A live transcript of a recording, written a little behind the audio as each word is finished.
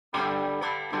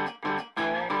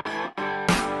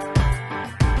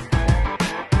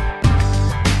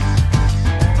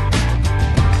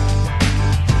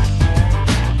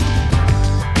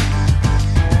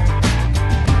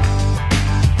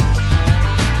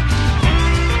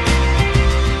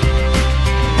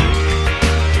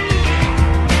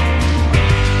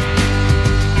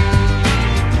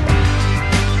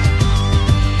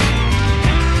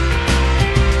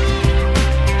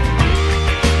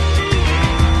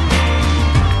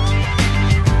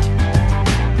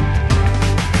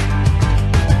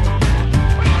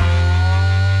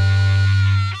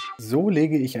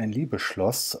ich ein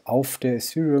Liebesschloss auf der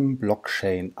Ethereum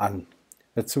Blockchain an.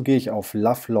 Dazu gehe ich auf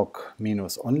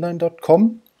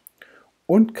lovelock-online.com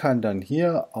und kann dann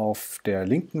hier auf der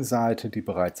linken Seite die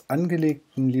bereits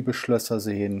angelegten Liebesschlösser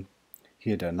sehen.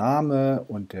 Hier der Name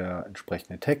und der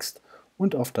entsprechende Text.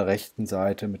 Und auf der rechten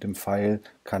Seite mit dem Pfeil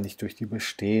kann ich durch die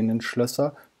bestehenden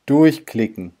Schlösser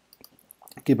durchklicken.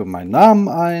 Ich gebe meinen Namen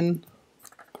ein,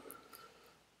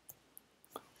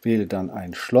 wähle dann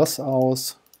ein Schloss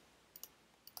aus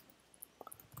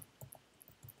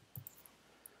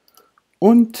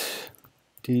und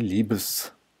die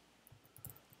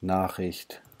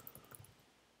Liebesnachricht.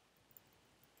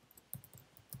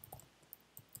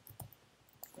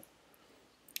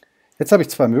 Jetzt habe ich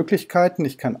zwei Möglichkeiten.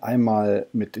 Ich kann einmal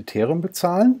mit Ethereum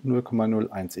bezahlen,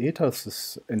 0,01 Ether,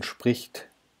 entspricht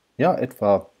ja,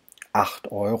 etwa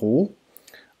 8 €.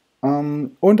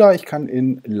 Oder ich kann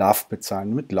in Love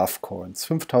bezahlen, mit Love Coins.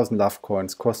 5000 Love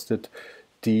Coins kostet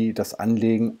das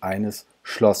Anlegen eines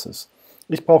Schlosses.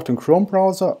 Ich brauche den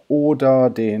Chrome-Browser oder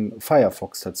den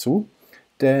Firefox dazu,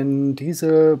 denn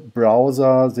diese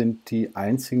Browser sind die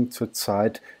einzigen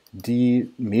zurzeit,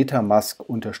 die MetaMask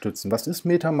unterstützen. Was ist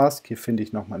MetaMask? Hier finde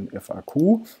ich nochmal ein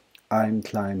FAQ, einen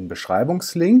kleinen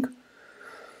Beschreibungslink.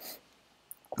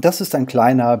 Das ist ein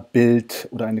kleiner Bild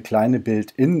oder eine kleine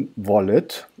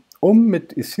Build-in-Wallet, um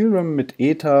mit Ethereum, mit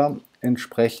Ether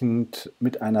entsprechend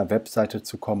mit einer Webseite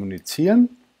zu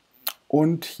kommunizieren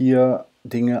und hier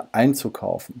Dinge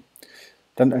einzukaufen.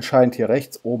 Dann erscheint hier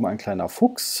rechts oben ein kleiner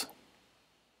Fuchs.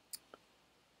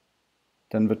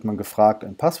 Dann wird man gefragt,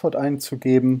 ein Passwort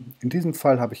einzugeben. In diesem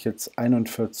Fall habe ich jetzt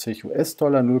 41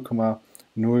 US-Dollar,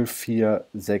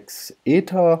 0,046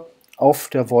 Ether auf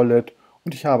der Wallet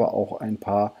und ich habe auch ein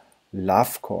paar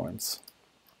Love Coins.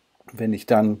 Wenn ich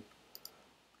dann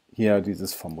hier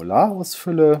dieses Formular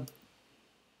ausfülle,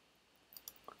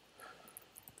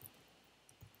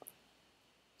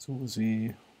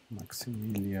 Susi,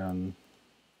 Maximilian,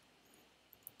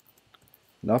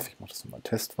 Love, ich mache das nochmal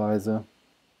testweise.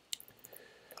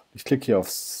 Ich klicke hier auf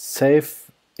Save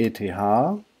ETH,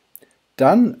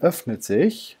 dann öffnet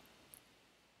sich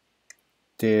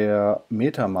der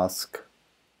MetaMask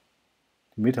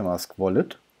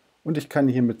Wallet und ich kann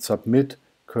hier mit Submit,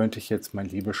 könnte ich jetzt mein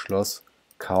Liebesschloss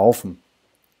kaufen.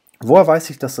 Woher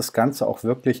weiß ich, dass das Ganze auch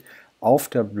wirklich auf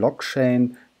der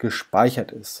Blockchain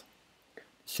gespeichert ist?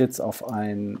 Ich jetzt auf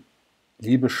einen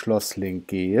Liebesschloss-Link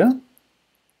gehe,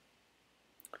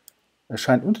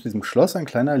 erscheint unter diesem Schloss ein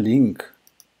kleiner Link.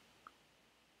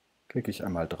 Klicke ich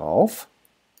einmal drauf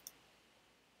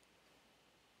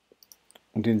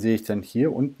und den sehe ich dann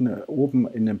hier unten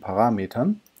oben in den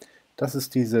Parametern. Das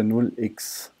ist diese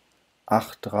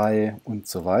 0x83 und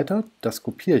so weiter. Das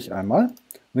kopiere ich einmal. Und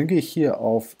dann gehe ich hier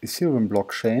auf Ethereum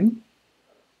Blockchain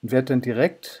und werde dann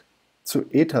direkt zu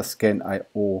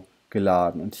Etherscan.io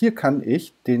geladen. Und hier kann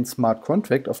ich den Smart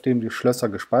Contract, auf dem die Schlösser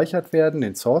gespeichert werden,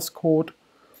 den Source Code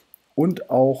und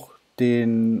auch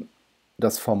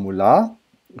das Formular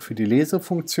für die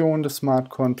Lesefunktion des Smart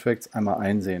Contracts einmal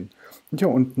einsehen. Und hier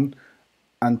unten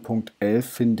an Punkt 11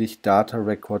 finde ich Data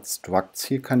Record Structs.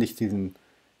 Hier kann ich diesen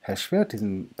Hashwert,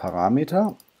 diesen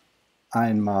Parameter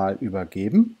einmal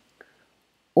übergeben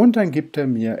und dann gibt er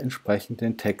mir entsprechend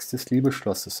den Text des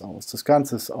Liebesschlosses aus. Das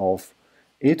Ganze ist auf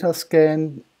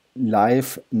Etherscan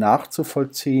live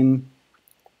nachzuvollziehen.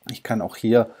 Ich kann auch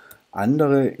hier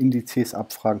andere Indizes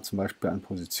abfragen, zum Beispiel an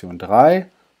Position 3.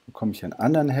 Bekomme ich einen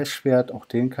anderen Hashwert, auch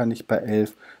den kann ich bei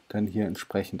 11 dann hier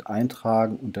entsprechend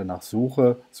eintragen und danach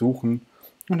suchen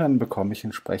und dann bekomme ich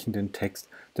entsprechend den Text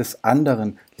des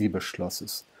anderen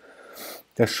Liebesschlosses.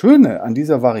 Das Schöne an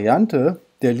dieser Variante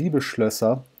der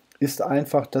Liebesschlösser ist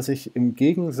einfach, dass ich im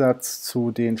Gegensatz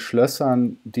zu den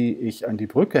Schlössern, die ich an die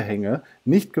Brücke hänge,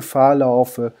 nicht Gefahr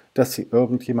laufe, dass sie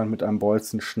irgendjemand mit einem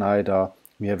Bolzenschneider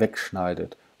mir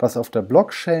wegschneidet. Was auf der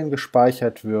Blockchain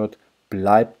gespeichert wird,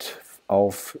 bleibt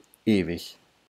auf ewig.